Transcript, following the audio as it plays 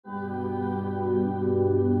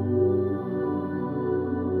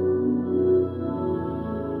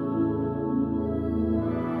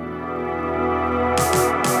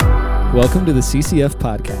Welcome to the CCF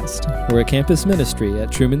Podcast. We're a campus ministry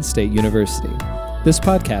at Truman State University. This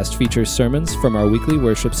podcast features sermons from our weekly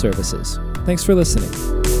worship services. Thanks for listening.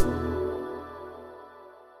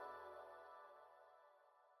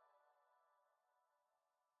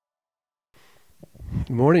 Good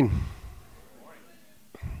morning.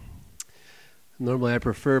 Normally I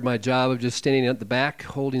prefer my job of just standing at the back,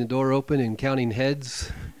 holding the door open and counting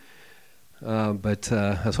heads. But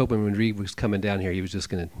I was hoping when Reed was coming down here, he was just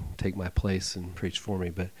going to take my place and preach for me.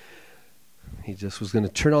 But he just was going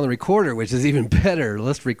to turn on the recorder, which is even better.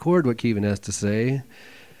 Let's record what Keev has to say.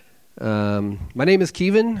 My name is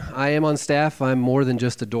Keev. I am on staff. I'm more than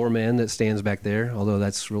just a doorman that stands back there, although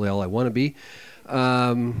that's really all I want to be.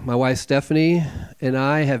 My wife Stephanie and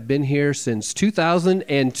I have been here since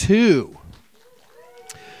 2002.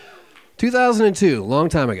 2002, long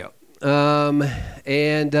time ago.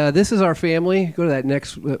 And this is our family. Go to that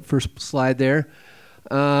next first slide there.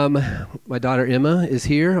 My daughter Emma is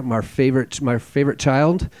here, my favorite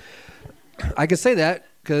child. I can say that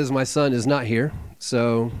because my son is not here.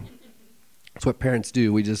 So that's what parents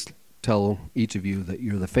do. We just tell each of you that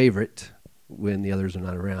you're the favorite when the others are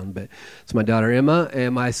not around. But it's my daughter Emma,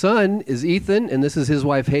 and my son is Ethan, and this is his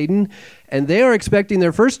wife Hayden, and they are expecting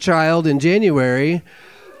their first child in January.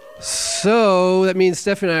 So that means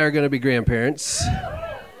Steph and I are going to be grandparents.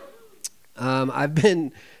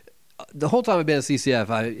 The whole time I've been at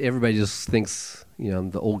CCF, everybody just thinks,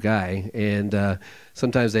 I'm the old guy. And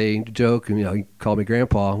sometimes they joke and, you call me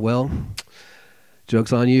grandpa. Well,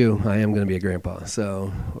 joke's on you. I am going to be a grandpa.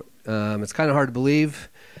 So it's kind of hard to believe,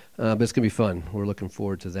 but it's going to be fun. We're looking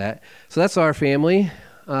forward to that. So that's our family.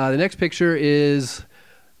 The next picture is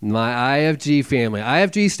my IFG family.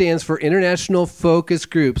 IFG stands for International Focus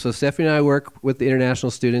Group. So Stephanie and I work with the international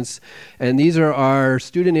students, and these are our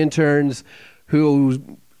student interns who are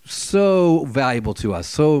so valuable to us,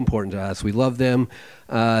 so important to us. We love them.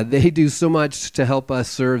 They do so much to help us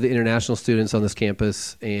serve the international students on this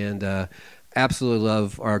campus, and absolutely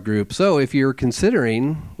love our group. So if you're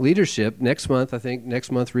considering leadership next month,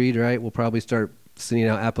 Reed, right, we'll probably start sending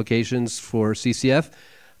out applications for CCF.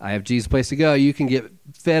 IFG's place to go. You can get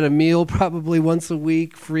fed a meal probably once a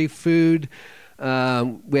week, free food.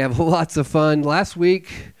 We have lots of fun. Last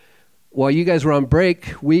week, while you guys were on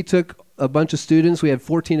break, we took a bunch of students. We had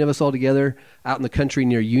 14 of us all together out in the country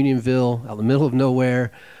near Unionville, out in the middle of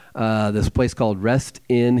nowhere. This place called Rest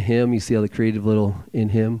in Him. You see all the creative little in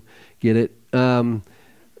Him. Get it? And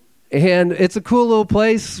it's a cool little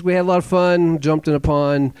place. We had a lot of fun, jumped in a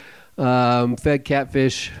pond. Fed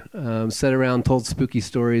catfish, sat around, told spooky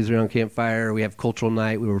stories around campfire. We have cultural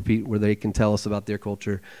night where they can tell us about their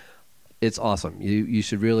culture. It's awesome. You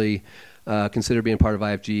should really consider being part of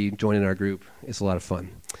IFG, joining our group. It's a lot of fun.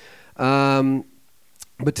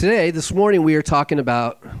 But this morning, we are talking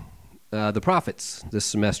about the prophets this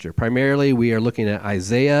semester. Primarily, we are looking at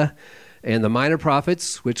Isaiah and the minor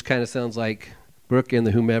prophets, which kind of sounds like Brooke and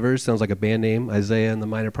the Whomevers, sounds like a band name, Isaiah and the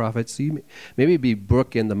Minor Prophets. Maybe it'd be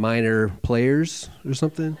Brooke and the Minor Players or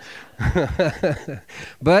something.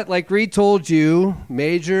 But like Reed told you,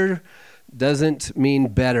 major doesn't mean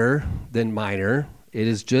better than minor. It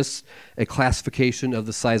is just a classification of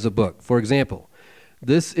the size of book. For example,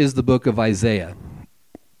 this is the book of Isaiah,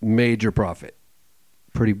 major prophet,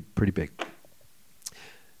 pretty big.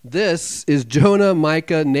 This is Jonah,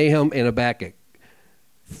 Micah, Nahum, and Habakkuk.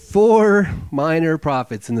 4 minor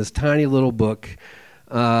prophets in this tiny little book.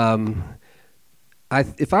 If I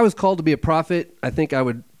was called to be a prophet, I think I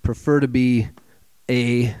would prefer to be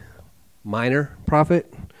a minor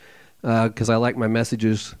prophet because I like my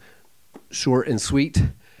messages short and sweet.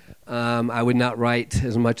 I would not write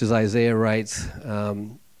as much as Isaiah writes.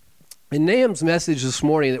 And Nahum's message this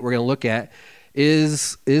morning that we're going to look at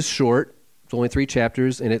is short. It's only 3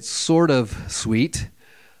 chapters, and it's sort of sweet.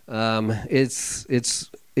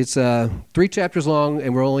 It's 3 chapters long,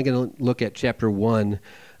 and we're only going to look at chapter 1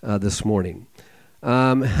 this morning.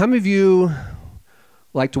 How many of you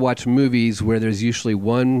like to watch movies where there's usually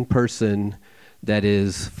one person that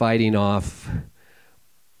is fighting off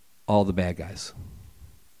all the bad guys?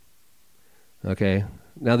 Okay.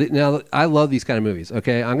 Now I love these kind of movies.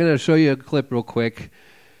 Okay, I'm going to show you a clip real quick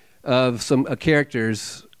of some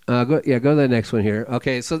characters. Go to the next one here.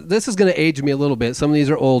 Okay, so this is going to age me a little bit. Some of these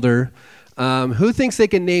are older. Who thinks they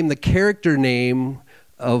can name the character name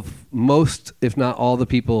of most, if not all, the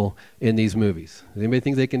people in these movies? Does anybody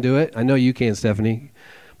think they can do it? I know you can, Stephanie.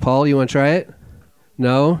 Paul, you want to try it?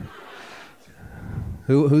 No?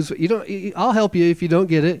 I'll help you if you don't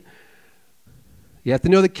get it. You have to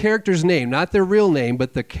know the character's name, not their real name,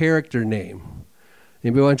 but the character name.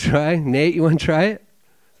 Anybody want to try? Nate, you want to try it?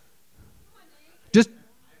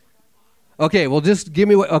 Okay, well, just give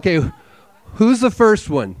me what. Okay, who's the first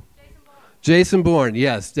one? Jason Bourne.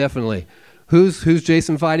 Yes, definitely. Who's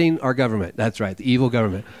Jason fighting? Our government. That's right, the evil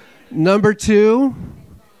government. Number 2,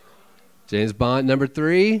 James Bond. Number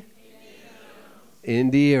 3,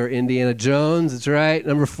 Indy or Indiana Jones. That's right.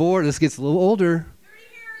 Number 4, this gets a little older.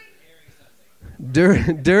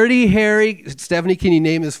 Dirty Harry. Stephanie, can you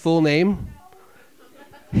name his full name?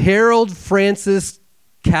 Harold Francis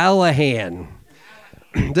Callahan.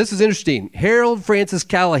 This is interesting. Harold Francis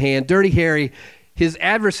Callahan, Dirty Harry, his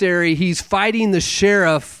adversary, he's fighting the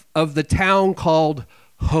sheriff of the town called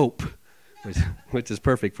Hope, which is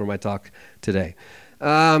perfect for my talk today.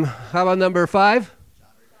 How about number 5?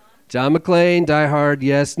 John McClane, Die Hard,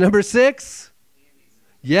 yes. Number 6?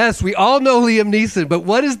 Yes, we all know Liam Neeson, but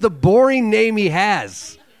what is the boring name he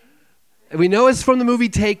has? We know it's from the movie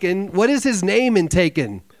Taken. What is his name in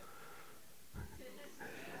Taken?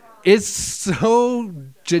 It's so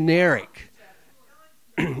generic.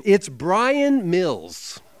 It's Brian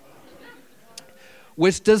Mills,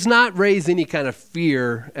 which does not raise any kind of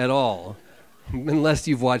fear at all, unless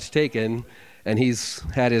you've watched Taken and he's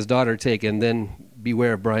had his daughter taken, then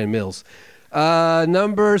beware of Brian Mills.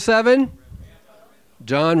 Number 7,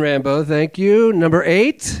 John Rambo, thank you. Number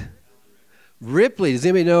 8, Ripley. Does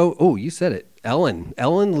anybody know? Oh, you said it. Ellen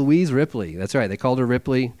Louise Ripley. That's right, they called her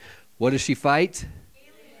Ripley. What does she fight?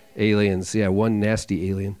 Aliens, yeah, one nasty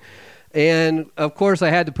alien. And, of course, I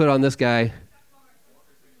had to put on this guy.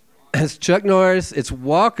 It's Chuck Norris. It's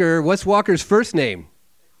Walker. What's Walker's first name?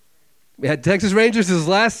 We had Texas Rangers,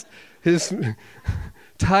 his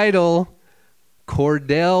title,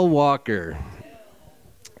 Cordell Walker.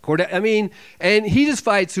 And he just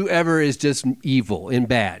fights whoever is just evil and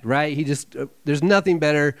bad, right? There's nothing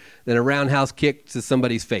better than a roundhouse kick to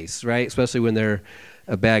somebody's face, right? Especially when they're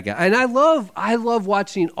a bad guy. And I love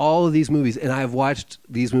watching all of these movies, and I've watched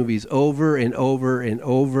these movies over and over and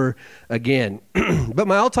over again. But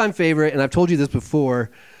my all-time favorite, and I've told you this before,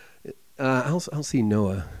 I don't see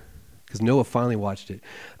Noah, because Noah finally watched it.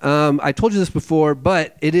 I told you this before,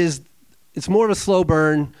 but it's more of a slow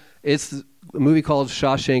burn. It's a movie called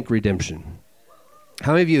Shawshank Redemption.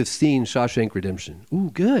 How many of you have seen Shawshank Redemption? Ooh,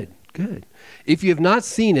 good. If you have not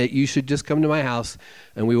seen it, you should just come to my house,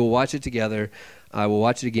 and we will watch it together. I will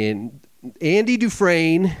watch it again. Andy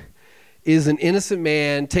Dufresne is an innocent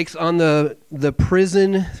man, takes on the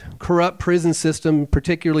corrupt prison system,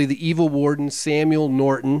 particularly the evil warden, Samuel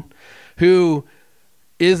Norton, who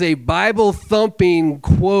is a Bible-thumping,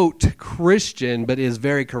 quote, Christian, but is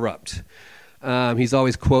very corrupt. He's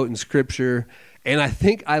always quoting scripture. And I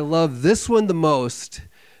think I love this one the most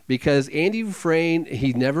because Andy Dufresne,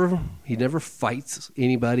 he never fights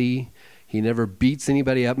anybody. He never beats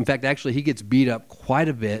anybody up. In fact, actually, he gets beat up quite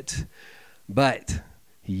a bit, but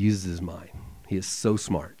he uses his mind. He is so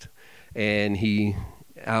smart. And he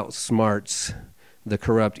outsmarts the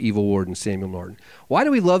corrupt evil warden, Samuel Norton. Why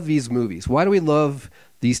do we love these movies? Why do we love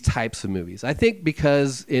these types of movies? I think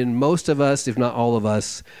because in most of us, if not all of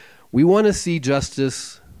us, we want to see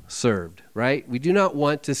justice served, right? We do not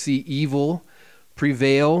want to see evil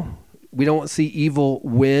prevail. We don't want to see evil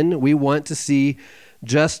win. We want to see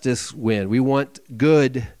justice win. We want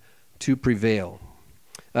good to prevail.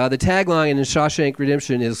 The tagline in Shawshank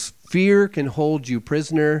Redemption is, fear can hold you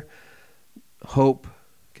prisoner, hope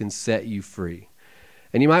can set you free.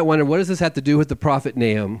 And you might wonder, what does this have to do with the prophet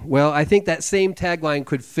Nahum? Well, I think that same tagline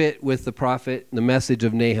could fit with the prophet, the message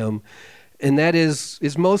of Nahum, and that is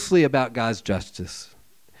mostly about God's justice.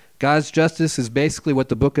 God's justice is basically what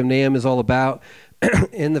the book of Nahum is all about,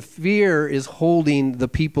 and the fear is holding the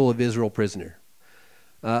people of Israel prisoner.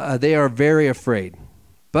 They are very afraid,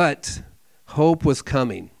 but hope was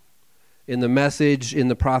coming in the message in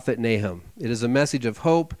the prophet Nahum. It is a message of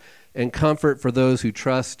hope and comfort for those who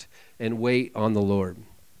trust and wait on the Lord.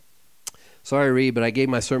 Sorry, Reed, but I gave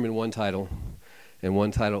my sermon one title, and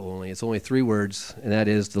one title only. It's only 3 words, and that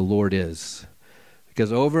is, the Lord is.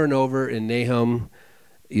 Because over and over in Nahum,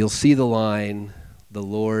 you'll see the line, the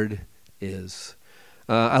Lord is.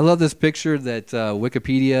 I love this picture that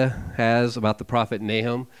Wikipedia has about the prophet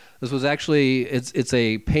Nahum. This was actually, it's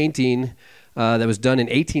a painting that was done in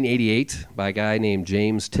 1888 by a guy named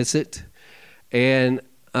James Tissot. And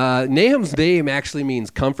Nahum's name actually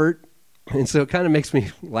means comfort. And so it kind of makes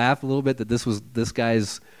me laugh a little bit that this was this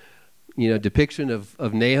guy's, depiction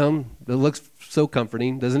of Nahum. It looks so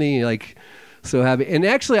comforting, doesn't he? Like, so happy. And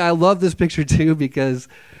actually, I love this picture too because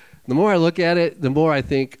the more I look at it, the more I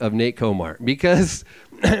think of Nate Comar, because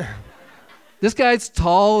this guy's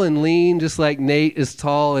tall and lean, just like Nate is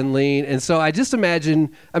tall and lean. And so I just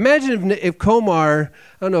imagine if Comar, I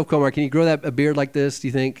don't know if Comar, can you grow a beard like this, do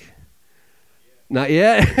you think? Not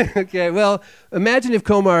yet? Okay, well, imagine if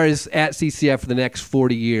Komar is at CCF for the next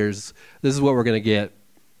 40 years. This is what we're going to get.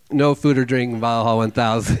 No food or drink in Valhalla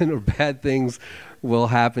 1000, or bad things will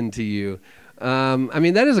happen to you.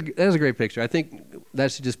 That is a great picture. I think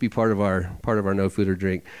that should just be part of our no food or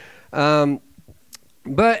drink. But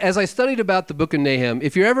as I studied about the book of Nahum,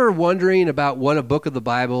 if you're ever wondering about what a book of the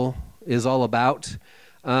Bible is all about,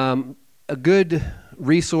 a good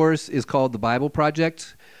resource is called the Bible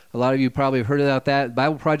Project. A lot of you probably have heard about that.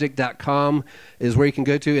 BibleProject.com is where you can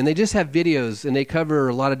go to, and they just have videos, and they cover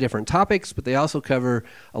a lot of different topics, but they also cover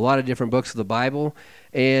a lot of different books of the Bible.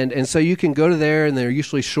 And so you can go to there, and they're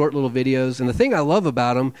usually short little videos. And the thing I love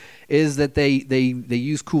about them is that they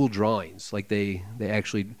use cool drawings. Like they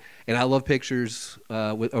actually, and I love pictures,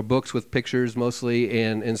 or books with pictures mostly.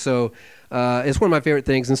 And so it's one of my favorite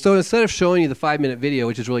things. And so instead of showing you the 5-minute video,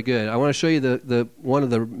 which is really good, I want to show you the one of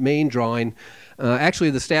the main drawing. Actually,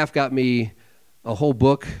 the staff got me a whole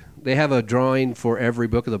book. They have a drawing for every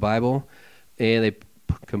book of the Bible, and they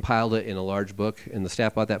compiled it in a large book, and the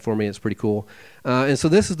staff bought that for me. It's pretty cool. And so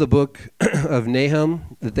this is the book of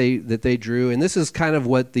Nahum that they drew, and this is kind of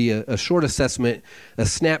what a short assessment, a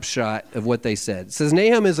snapshot of what they said. It says,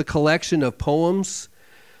 Nahum is a collection of poems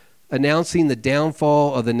announcing the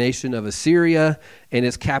downfall of the nation of Assyria and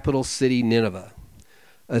its capital city, Nineveh.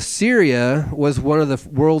 Assyria was one of the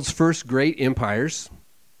world's first great empires,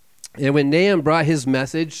 and when Nahum brought his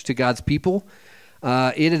message to God's people,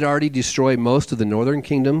 it had already destroyed most of the northern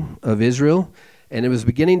kingdom of Israel, and it was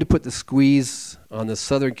beginning to put the squeeze on the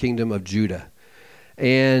southern kingdom of Judah.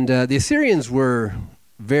 And the Assyrians were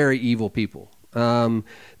very evil people.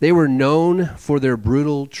 They were known for their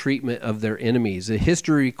brutal treatment of their enemies. The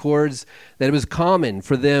history records that it was common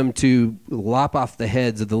for them to lop off the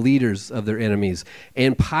heads of the leaders of their enemies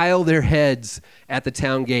and pile their heads at the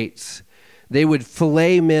town gates. They would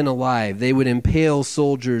fillet men alive. They would impale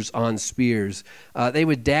soldiers on spears. They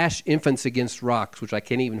would dash infants against rocks, which I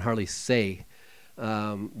can't even hardly say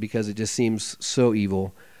because it just seems so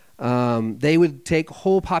evil. They would take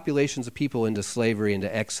whole populations of people into slavery,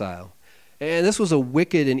 into exile. And this was a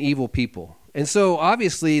wicked and evil people. And so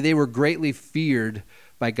obviously they were greatly feared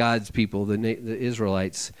by God's people, the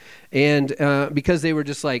Israelites, and because they were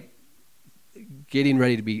just like getting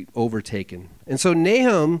ready to be overtaken. And so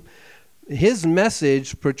Nahum, his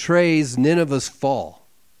message portrays Nineveh's fall.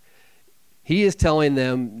 He is telling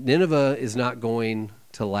them Nineveh is not going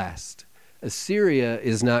to last. Assyria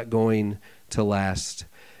is not going to last.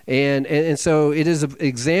 And so it is an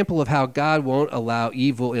example of how God won't allow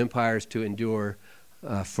evil empires to endure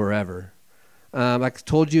forever. Like I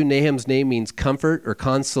told you, Nahum's name means comfort or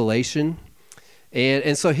consolation.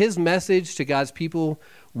 And so his message to God's people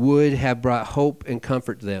would have brought hope and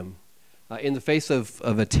comfort to them in the face of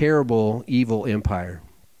a terrible, evil empire.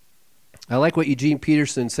 I like what Eugene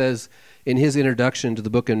Peterson says in his introduction to the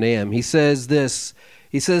book of Nahum. He says this.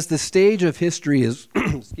 He says, the stage of history is,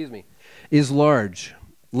 is large.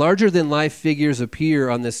 Larger than life figures appear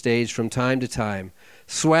on this stage from time to time,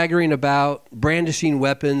 swaggering about, brandishing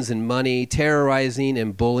weapons and money, terrorizing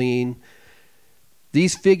and bullying.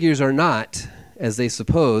 These figures are not, as they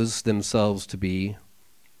suppose themselves to be,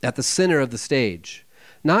 at the center of the stage.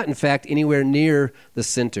 Not, in fact, anywhere near the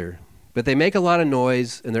center. But they make a lot of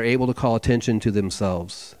noise, and they're able to call attention to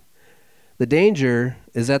themselves. The danger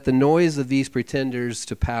is that the noise of these pretenders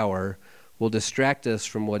to power will distract us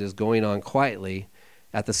from what is going on quietly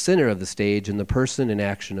at the center of the stage in the person and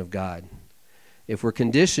action of God. If we're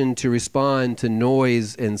conditioned to respond to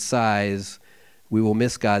noise and size, we will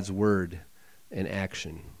miss God's word and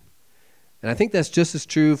action. And I think that's just as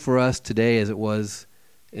true for us today as it was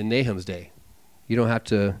in Nahum's day. You don't have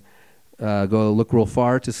to go look real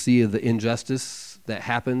far to see the injustice that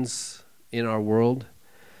happens in our world.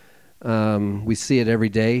 We see it every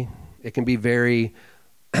day. It can be very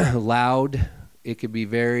loud. It can be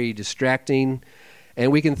very distracting. And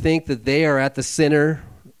we can think that they are at the center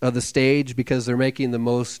of the stage because they're making the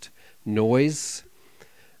most noise.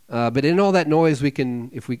 But in all that noise, we can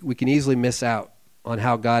easily miss out on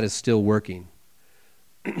how God is still working.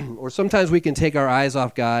 Or sometimes we can take our eyes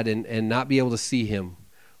off God and not be able to see him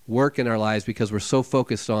work in our lives because we're so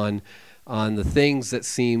focused on the things that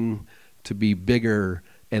seem to be bigger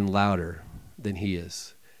and louder than he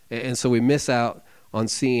is. And so we miss out on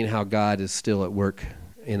seeing how God is still at work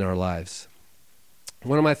in our lives.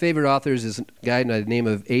 One of my favorite authors is a guy by the name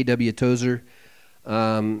of A.W. Tozer.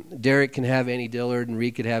 Derek can have Annie Dillard, and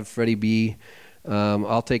Reed could have Freddie B.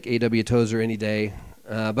 I'll take A.W. Tozer any day.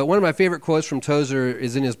 But one of my favorite quotes from Tozer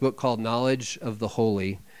is in his book called Knowledge of the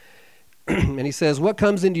Holy. And he says, what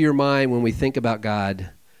comes into your mind when we think about God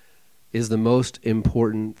is the most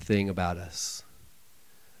important thing about us.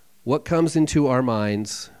 What comes into our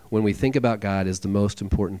minds when we think about God is the most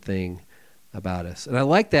important thing about us. And I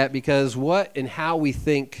like that because what and how we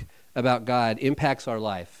think about God impacts our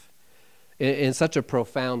life in such a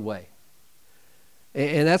profound way.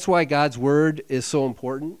 And that's why God's word is so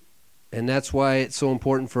important. And that's why it's so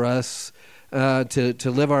important for us to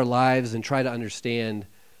live our lives and try to understand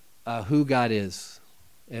who God is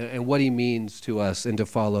and what he means to us and to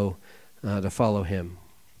follow him.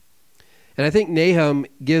 And I think Nahum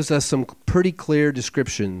gives us some pretty clear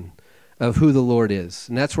description of who the Lord is.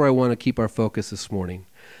 And that's where I want to keep our focus this morning.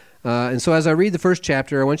 And so as I read the first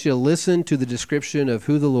chapter, I want you to listen to the description of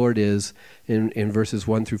who the Lord is in verses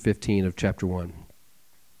 1 through 15 of chapter 1.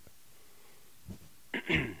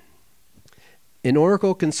 An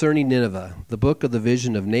oracle concerning Nineveh, the book of the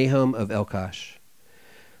vision of Nahum of Elkosh.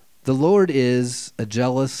 The Lord is a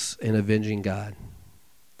jealous and avenging God.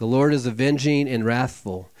 The Lord is avenging and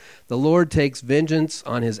wrathful. The Lord takes vengeance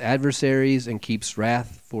on his adversaries and keeps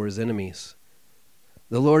wrath for his enemies.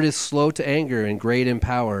 The Lord is slow to anger and great in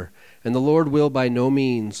power, and the Lord will by no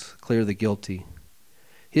means clear the guilty.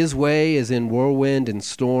 His way is in whirlwind and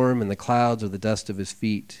storm, and the clouds are the dust of his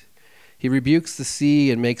feet. He rebukes the sea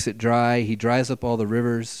and makes it dry. He dries up all the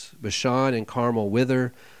rivers. Bashan and Carmel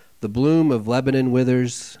wither. The bloom of Lebanon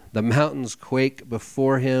withers. The mountains quake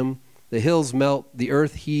before him. The hills melt. The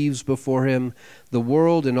earth heaves before him. The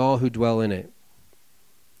world and all who dwell in it.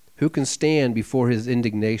 Who can stand before his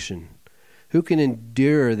indignation? Who can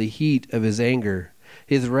endure the heat of his anger?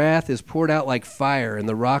 His wrath is poured out like fire, and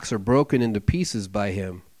the rocks are broken into pieces by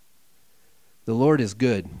him. The Lord is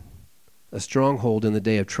good, a stronghold in the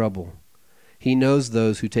day of trouble. He knows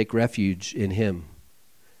those who take refuge in him.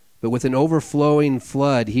 But with an overflowing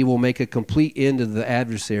flood, he will make a complete end of the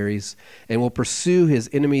adversaries and will pursue his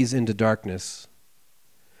enemies into darkness.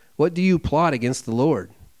 What do you plot against the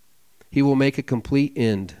Lord? He will make a complete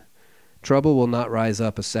end. Trouble will not rise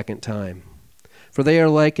up a second time. For they are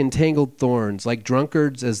like entangled thorns, like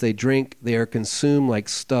drunkards as they drink, they are consumed like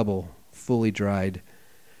stubble, fully dried.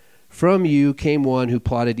 From you came one who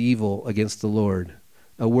plotted evil against the Lord,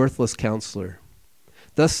 a worthless counselor.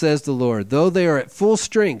 Thus says the Lord, though they are at full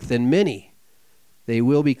strength and many, they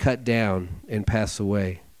will be cut down and pass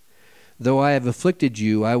away. Though I have afflicted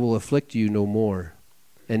you, I will afflict you no more.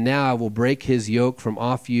 And now I will break his yoke from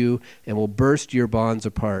off you and will burst your bonds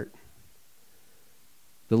apart.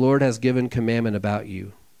 The Lord has given commandment about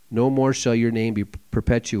you. No more shall your name be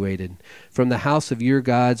perpetuated. From the house of your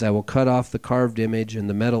gods I will cut off the carved image and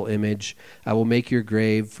the metal image. I will make your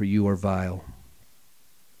grave, for you are vile.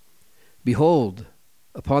 Behold,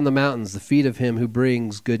 upon the mountains the feet of him who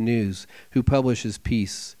brings good news, who publishes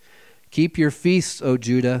peace. Keep your feasts, O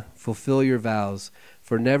Judah, fulfill your vows,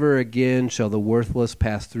 for never again shall the worthless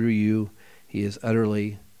pass through you. He is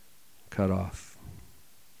utterly cut off.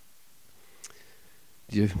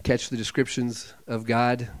 Did you catch the descriptions of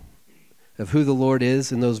God, of who the Lord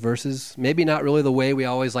is in those verses? Maybe not really the way we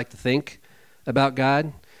always like to think about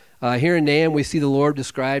God. Here in Nahum, we see the Lord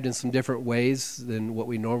described in some different ways than what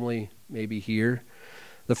we normally maybe hear.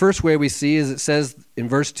 The first way we see is it says in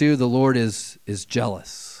verse 2, the Lord is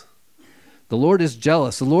jealous. The Lord is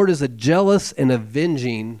jealous. The Lord is a jealous and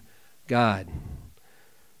avenging God.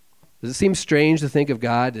 Does it seem strange to think of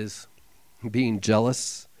God as being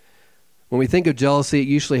jealous? When we think of jealousy, it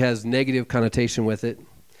usually has negative connotation with it.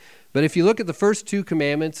 But if you look at the first two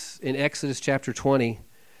commandments in Exodus chapter 20,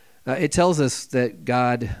 it tells us that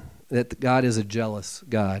God is a jealous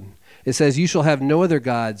God. It says, you shall have no other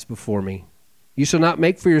gods before me. You shall not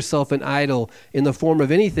make for yourself an idol in the form of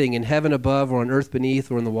anything in heaven above or on earth beneath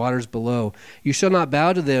or in the waters below. You shall not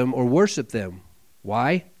bow to them or worship them.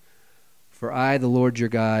 Why? For I, the Lord your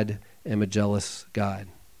God, am a jealous God.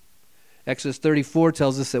 Exodus 34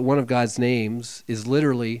 tells us that one of God's names is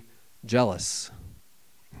literally jealous.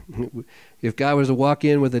 If God was to walk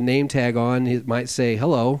in with a name tag on, he might say,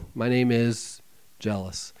 hello, my name is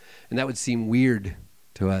jealous. And that would seem weird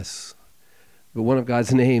to us. But one of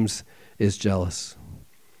God's names is jealous.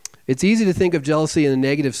 It's easy to think of jealousy in a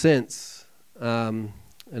negative sense. And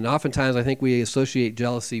oftentimes I think we associate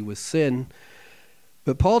jealousy with sin.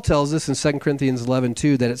 But Paul tells us in 2 Corinthians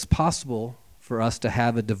 11:2 that it's possible for us to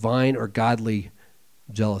have a divine or godly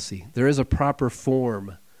jealousy. There is a proper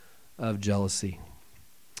form of jealousy.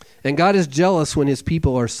 And God is jealous when his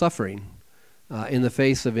people are suffering in the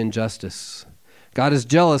face of injustice. God is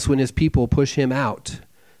jealous when his people push him out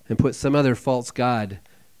and put some other false god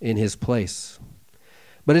in his place.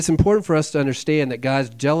 But it's important for us to understand that God's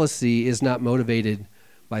jealousy is not motivated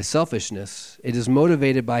by selfishness. It is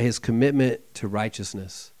motivated by his commitment to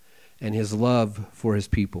righteousness and his love for his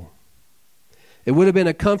people. It would have been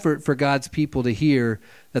a comfort for God's people to hear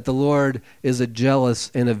that the Lord is a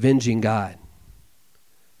jealous and avenging God,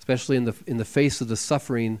 especially in the face of the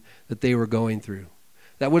suffering that they were going through.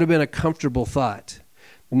 That would have been a comfortable thought,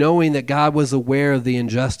 knowing that God was aware of the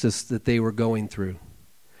injustice that they were going through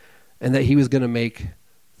and that he was going to make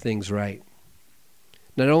things right.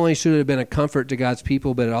 Not only should it have been a comfort to God's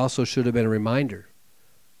people, but it also should have been a reminder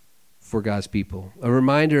for God's people, a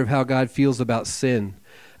reminder of how God feels about sin,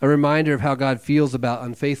 a reminder of how God feels about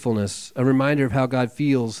unfaithfulness, a reminder of how God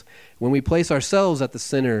feels when we place ourselves at the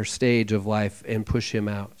center stage of life and push him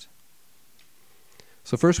out.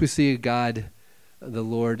 So first we see God, the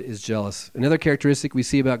Lord is jealous. Another characteristic we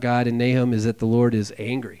see about God in Nahum is that the Lord is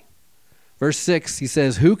angry. Verse 6, he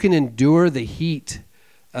says, "Who can endure the heat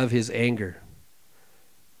of his anger?"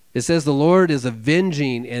 It says the Lord is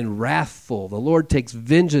avenging and wrathful. The Lord takes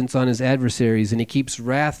vengeance on his adversaries, and he keeps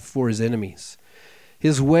wrath for his enemies.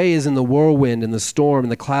 His way is in the whirlwind and the storm,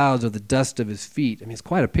 and the clouds are the dust of his feet. I mean, it's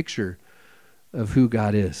quite a picture of who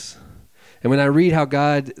God is. And when I read how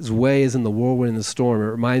God's way is in the whirlwind and the storm, it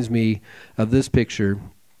reminds me of this picture.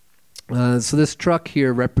 So this truck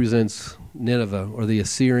here represents Nineveh, or the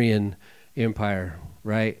Assyrian Empire,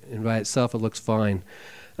 right? And by itself, it looks fine.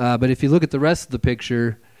 But if you look at the rest of the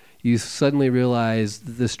picture, you suddenly realize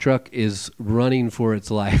that this truck is running for its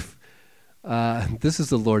life. This is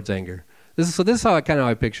the Lord's anger. This is how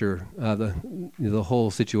I picture the whole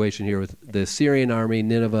situation here with the Assyrian army,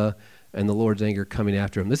 Nineveh, and the Lord's anger coming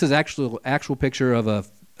after him. This is actual picture of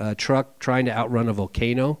a truck trying to outrun a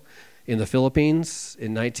volcano in the Philippines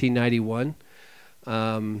in 1991.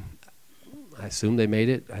 I assume they made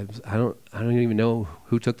it. I don't even know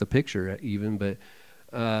who took the picture even,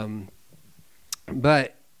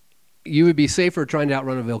 but you would be safer trying to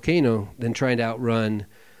outrun a volcano than trying to outrun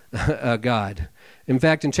God. In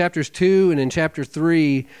fact, in chapters 2 and in chapter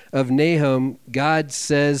 3 of Nahum, God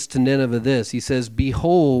says to Nineveh this. He says,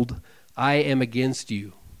 "Behold, I am against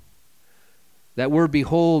you." That word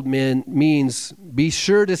 "behold" means be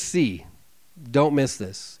sure to see. Don't miss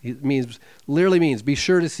this. It literally means be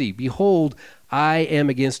sure to see. Behold, I am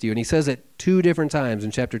against you. And he says it 2 different times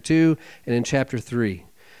in chapter 2 and in chapter 3.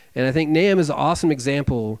 And I think Nahum is an awesome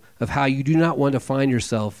example of how you do not want to find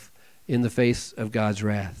yourself in the face of God's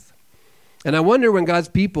wrath. And I wonder when God's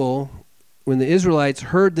people, when the Israelites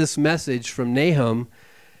heard this message from Nahum,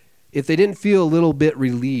 if they didn't feel a little bit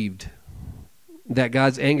relieved that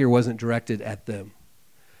God's anger wasn't directed at them,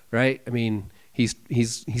 right? I mean, he's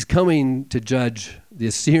coming to judge the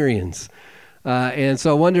Assyrians. And so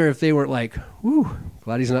I wonder if they weren't like, whew,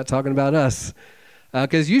 glad he's not talking about us.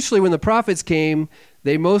 Because usually when the prophets came,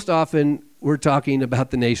 they most often were talking about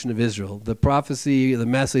the nation of Israel. The prophecy, the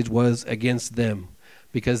message was against them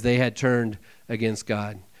because they had turned against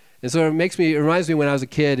God. And so it reminds me when I was a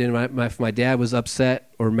kid and my dad was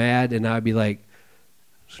upset or mad, and I'd be like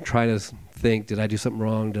trying to think, did I do something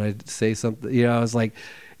wrong? Did I say something? You know, I was like,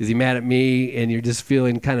 is he mad at me? And you're just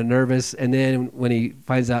feeling kind of nervous. And then when he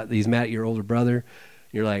finds out that he's mad at your older brother,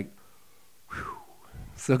 you're like, whew,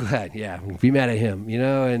 so glad, yeah, be mad at him, you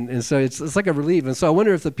know? And so it's like a relief. And so I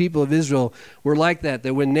wonder if the people of Israel were like that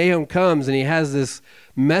when Nahum comes and he has this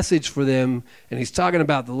message for them and he's talking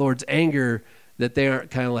about the Lord's anger, that they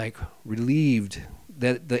aren't kind of like relieved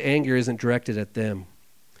that the anger isn't directed at them.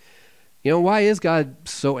 You know, why is God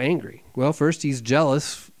so angry? Well, first, he's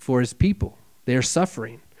jealous for his people. They are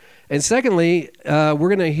suffering. And secondly, we're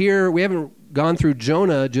going to hear, we haven't gone through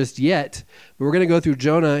Jonah just yet, but we're going to go through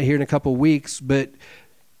Jonah here in a couple weeks. But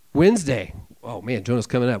Wednesday, oh man, Jonah's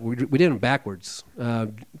coming up. We did them backwards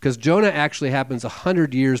because Jonah actually happens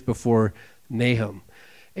 100 years before Nahum.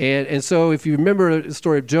 And so if you remember the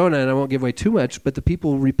story of Jonah, and I won't give away too much, but the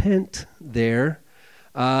people repent there.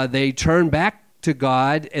 They turn back to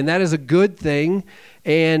God, and that is a good thing.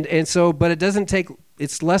 And so, but it doesn't take,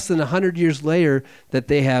 it's less than 100 years later that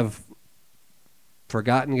they have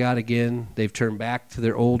forgotten God again. They've turned back to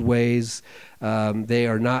their old ways. They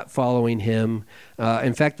are not following him.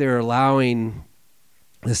 In fact, they're allowing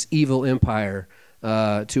this evil empire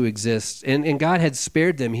to exist. And God had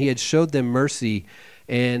spared them. He had showed them mercy,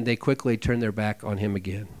 and they quickly turned their back on him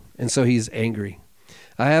again. And so he's angry.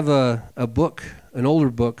 I have a book, an older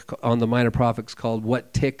book on the minor prophets called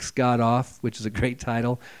 "What Ticks God Off," which is a great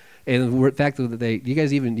title. And the fact that you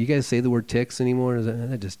guys say the word ticks anymore?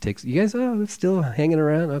 That just ticks. You guys, it's still hanging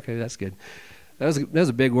around? Okay, that's good. That was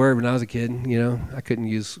a big word when I was a kid. You know, I couldn't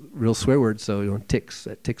use real swear words, so ticks,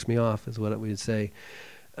 that ticks me off is what we would say.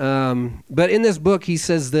 But in this book, he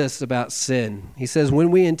says this about sin. He says,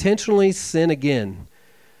 when we intentionally sin again,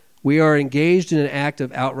 we are engaged in an act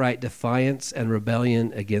of outright defiance and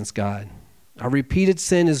rebellion against God. Our repeated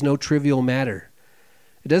sin is no trivial matter.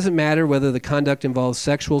 It doesn't matter whether the conduct involves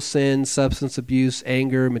sexual sin, substance abuse,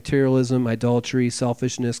 anger, materialism, idolatry,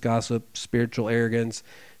 selfishness, gossip, spiritual arrogance,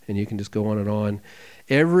 and you can just go on and on.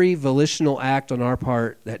 Every volitional act on our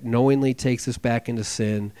part that knowingly takes us back into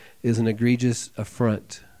sin is an egregious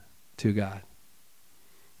affront to God.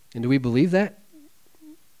 And do we believe that?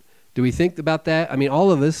 Do we think about that? I mean,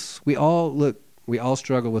 all of us, we all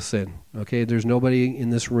struggle with sin, okay? There's nobody in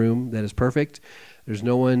this room that is perfect. There's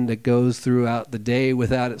no one that goes throughout the day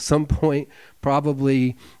without at some point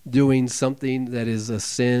probably doing something that is a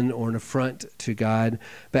sin or an affront to God.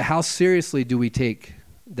 But how seriously do we take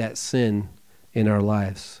that sin in our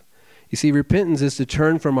lives? You see, repentance is to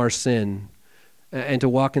turn from our sin and to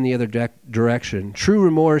walk in the other direction. True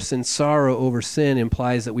remorse and sorrow over sin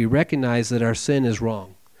implies that we recognize that our sin is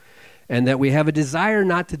wrong and that we have a desire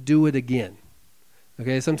not to do it again.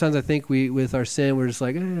 Okay, sometimes I think with our sin, we're just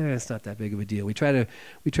like, it's not that big of a deal. We try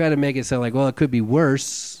to make it sound like, well, it could be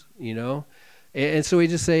worse, you know? And so we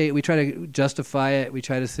try to justify it. We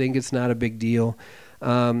try to think it's not a big deal.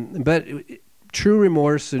 But true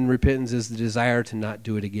remorse and repentance is the desire to not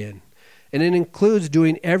do it again. And it includes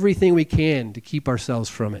doing everything we can to keep ourselves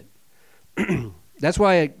from it. That's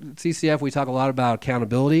why at CCF we talk a lot about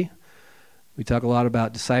accountability. We talk a lot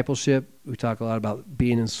about discipleship. We talk a lot about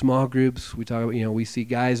being in small groups. We talk about, we see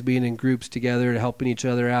guys being in groups together, helping each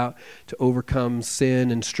other out to overcome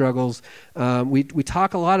sin and struggles. We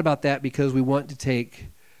talk a lot about that because we want to take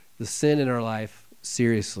the sin in our life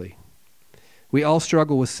seriously. We all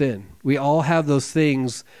struggle with sin. We all have those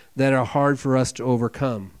things that are hard for us to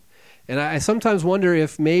overcome. And I sometimes wonder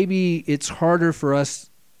if maybe it's harder for us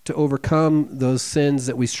to overcome those sins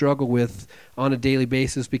that we struggle with on a daily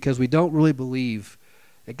basis because we don't really believe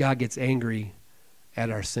that God gets angry at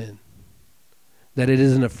our sin, that it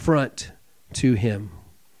is an affront to him.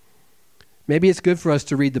 Maybe it's good for us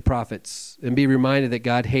to read the prophets and be reminded that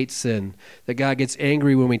God hates sin, that God gets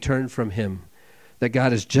angry when we turn from him, that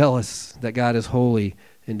God is jealous, that God is holy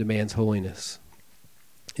and demands holiness.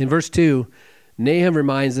 In verse 2, Nahum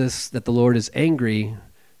reminds us that the Lord is angry,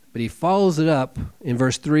 but he follows it up in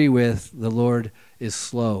verse 3 with, the Lord is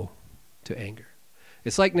slow to anger.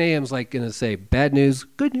 It's like Nahum's like going to say, bad news,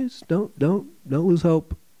 good news, don't lose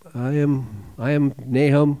hope. I am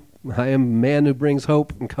Nahum. I am a man who brings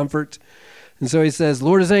hope and comfort. And so he says,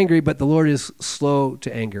 Lord is angry, but the Lord is slow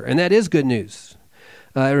to anger. And that is good news.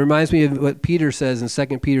 It reminds me of what Peter says in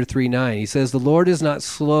 2 Peter 3:9. He says, the Lord is not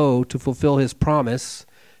slow to fulfill his promise,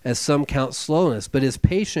 as some count slowness, but is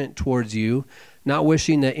patient towards you, not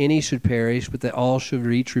wishing that any should perish, but that all should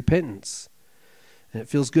reach repentance. And it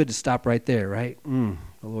feels good to stop right there, right? The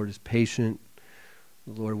Lord is patient.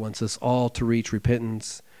 The Lord wants us all to reach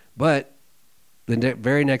repentance. But the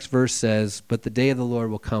very next verse says, but the day of the Lord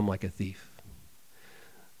will come like a thief.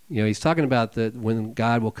 He's talking about when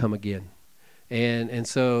God will come again. And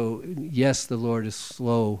so, yes, the Lord is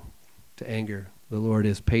slow to anger. The Lord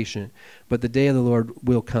is patient. But the day of the Lord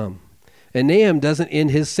will come. And Nahum doesn't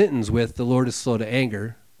end his sentence with, the Lord is slow to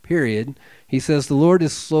anger, period. He says, the Lord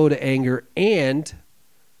is slow to anger and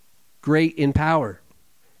great in power.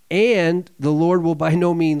 And the Lord will by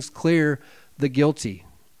no means clear the guilty.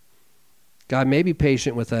 God may be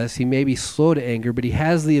patient with us. He may be slow to anger, but he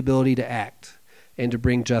has the ability to act and to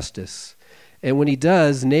bring justice. And when he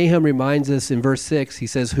does, Nahum reminds us in verse 6, he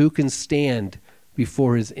says, who can stand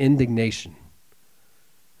before his indignation?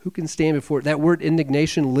 Who can stand before? That word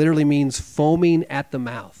indignation literally means foaming at the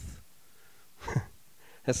mouth.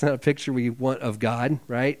 That's not a picture we want of God,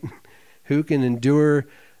 right? Who can endure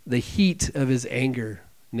the heat of his anger,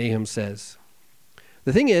 Nahum says.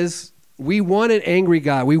 The thing is, we want an angry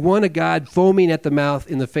God. We want a God foaming at the mouth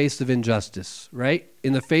in the face of injustice, right?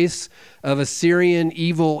 In the face of Assyrian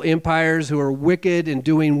evil empires who are wicked and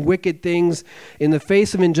doing wicked things. In the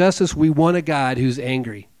face of injustice, we want a God who's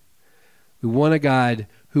angry. We want a God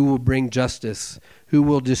who will bring justice, who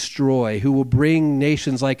will destroy, who will bring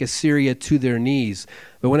nations like Assyria to their knees.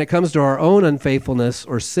 But when it comes to our own unfaithfulness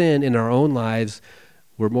or sin in our own lives,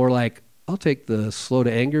 we're more like, I'll take the slow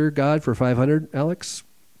to anger God for 500, Alex.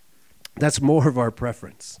 That's more of our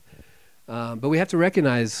preference. But we have to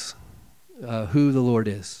recognize who the Lord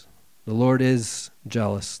is. The Lord is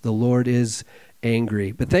jealous. The Lord is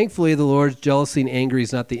angry. But thankfully, the Lord's jealousy and angry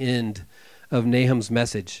is not the end of Nahum's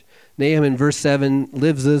message. Nahum in verse 7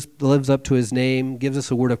 lives up to his name, gives us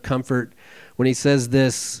a word of comfort. When he says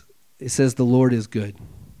this, it says, the Lord is good.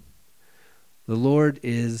 The Lord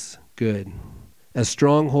is good. A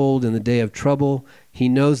stronghold in the day of trouble. He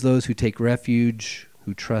knows those who take refuge,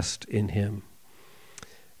 who trust in him.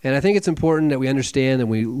 And I think it's important that we understand that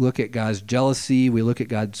we look at God's jealousy, we look at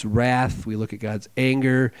God's wrath, we look at God's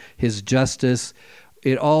anger, his justice.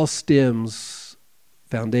 it all stems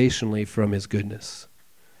foundationally from his goodness.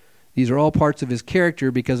 These are all parts of his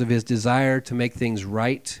character because of his desire to make things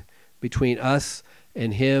right between us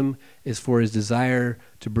and him, is for his desire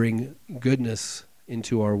to bring goodness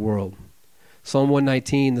into our world. Psalm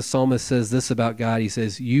 119, the psalmist says this about God. He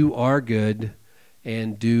says, "You are good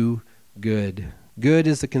and do good." Good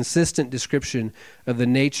is the consistent description of the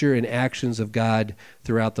nature and actions of God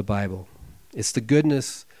throughout the Bible. It's the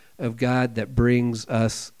goodness of God that brings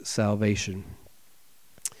us salvation.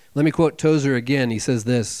 Let me quote Tozer again. He says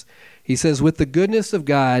this. He says, "With the goodness of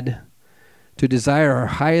God to desire our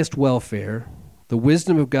highest welfare, the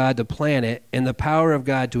wisdom of God to plan it, and the power of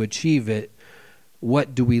God to achieve it,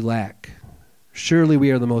 what do we lack? Surely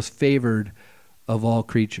we are the most favored of all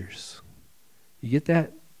creatures." You get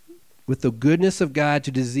that? With the goodness of God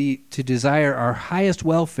to desire our highest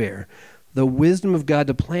welfare, the wisdom of God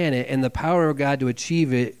to plan it, and the power of God to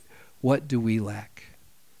achieve it, what do we lack?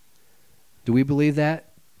 Do we believe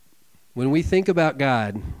that? When we think about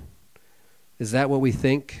God, is that what we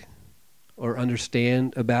think or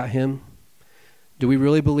understand about him? Do we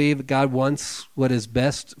really believe God wants what is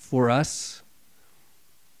best for us?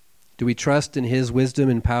 Do we trust in his wisdom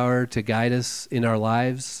and power to guide us in our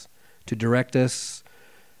lives, to direct us?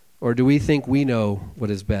 Or do we think we know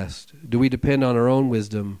what is best? Do we depend on our own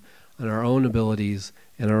wisdom, on our own abilities,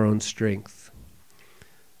 and our own strength?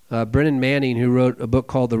 Brennan Manning, who wrote a book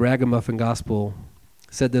called The Ragamuffin Gospel,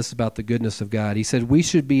 said this about the goodness of God. He said, "We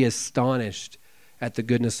should be astonished at the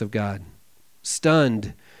goodness of God,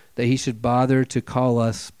 stunned that he should bother to call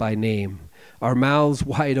us by name, our mouths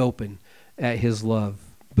wide open at his love,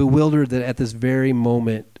 bewildered that at this very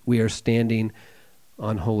moment we are standing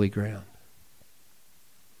on holy ground."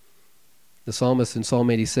 The psalmist in Psalm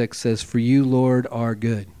 86 says, "For you, Lord, are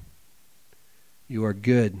good. You are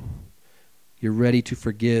good. You're ready to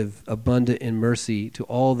forgive, abundant in mercy to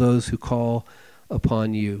all those who call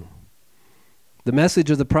upon you." The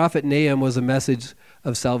message of the prophet Nahum was a message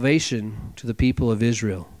of salvation to the people of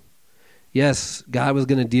Israel. Yes, God was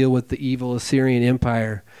going to deal with the evil Assyrian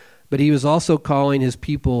Empire, but he was also calling his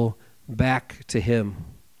people back to him.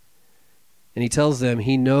 And he tells them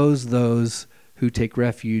he knows those who take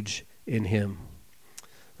refuge in him.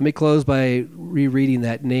 Let me close by rereading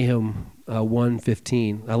that Nahum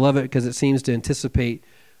 1:15. I love it because it seems to anticipate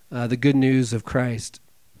the good news of Christ.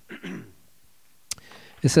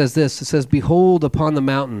 It says this, it says, "Behold upon the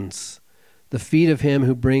mountains the feet of him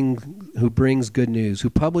who brings good news, who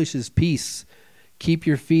publishes peace. Keep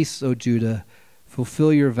your feasts, O Judah,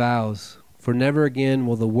 fulfill your vows, for never again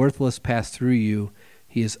will the worthless pass through you.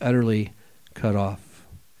 He is utterly cut off."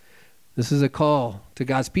 This is a call to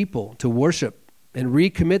God's people to worship and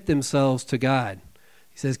recommit themselves to God.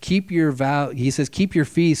 He says, keep your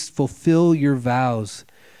feasts, fulfill your vows.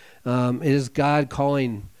 It is God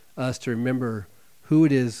calling us to remember who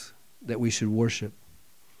it is that we should worship.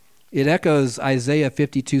 It echoes Isaiah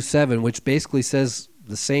 52:7, which basically says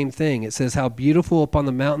the same thing. It says, "How beautiful upon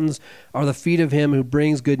the mountains are the feet of him who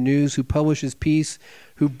brings good news, who publishes peace,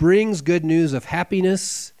 who brings good news of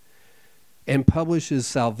happiness and publishes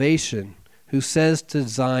salvation, who says to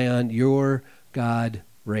Zion, your God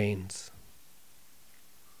reigns."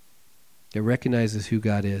 It recognizes who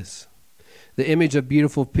God is. The image of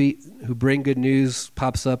beautiful feet who bring good news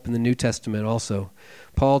pops up in the New Testament also.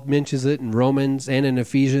 Paul mentions it in Romans and in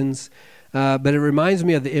Ephesians, but it reminds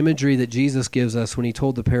me of the imagery that Jesus gives us when he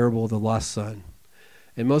told the parable of the lost son.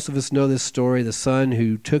 And most of us know this story, the son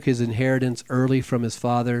who took his inheritance early from his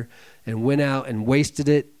father and went out and wasted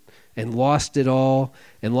it and lost it all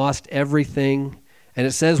and lost everything. And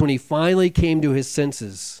it says when he finally came to his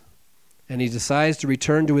senses and he decides to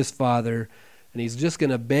return to his father, and he's just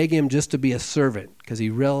going to beg him just to be a servant because he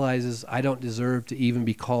realizes, I don't deserve to even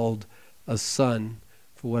be called a son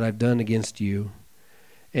for what I've done against you.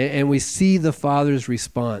 And we see the father's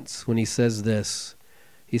response when he says this.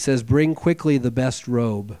 He says, "Bring quickly the best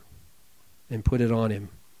robe and put it on him.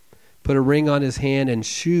 Put a ring on his hand and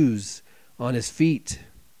shoes on his feet.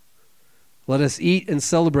 Let us eat and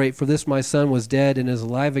celebrate, for this my son was dead and is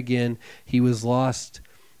alive again. He was lost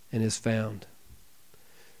and is found."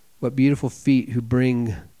 What beautiful feet who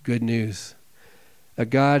bring good news. A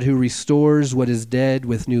God who restores what is dead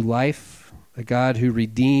with new life. A God who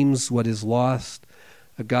redeems what is lost.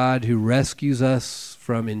 A God who rescues us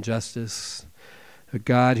from injustice. A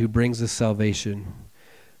God who brings us salvation.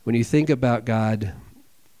 When you think about God,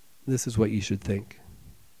 this is what you should think.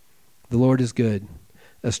 The Lord is good,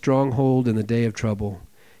 a stronghold in the day of trouble.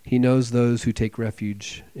 He knows those who take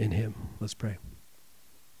refuge in him. Let's pray.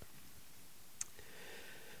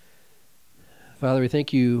 Father, we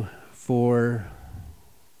thank you for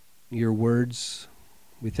your words.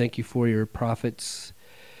 We thank you for your prophets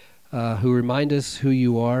who remind us who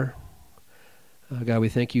you are. God, we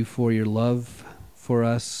thank you for your love for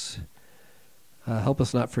us. Help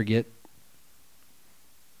us not forget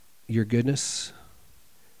your goodness,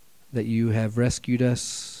 that you have rescued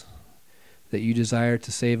us, that you desire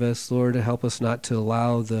to save us. Lord, help us not to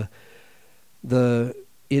allow the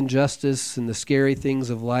injustice and the scary things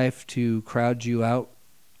of life to crowd you out.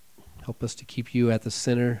 Help us to keep you at the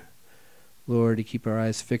center, Lord, to keep our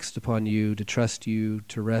eyes fixed upon you, to trust you,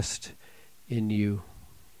 to rest in you.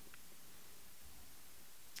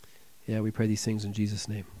 Yeah, we pray these things in Jesus'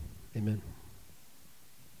 name. Amen.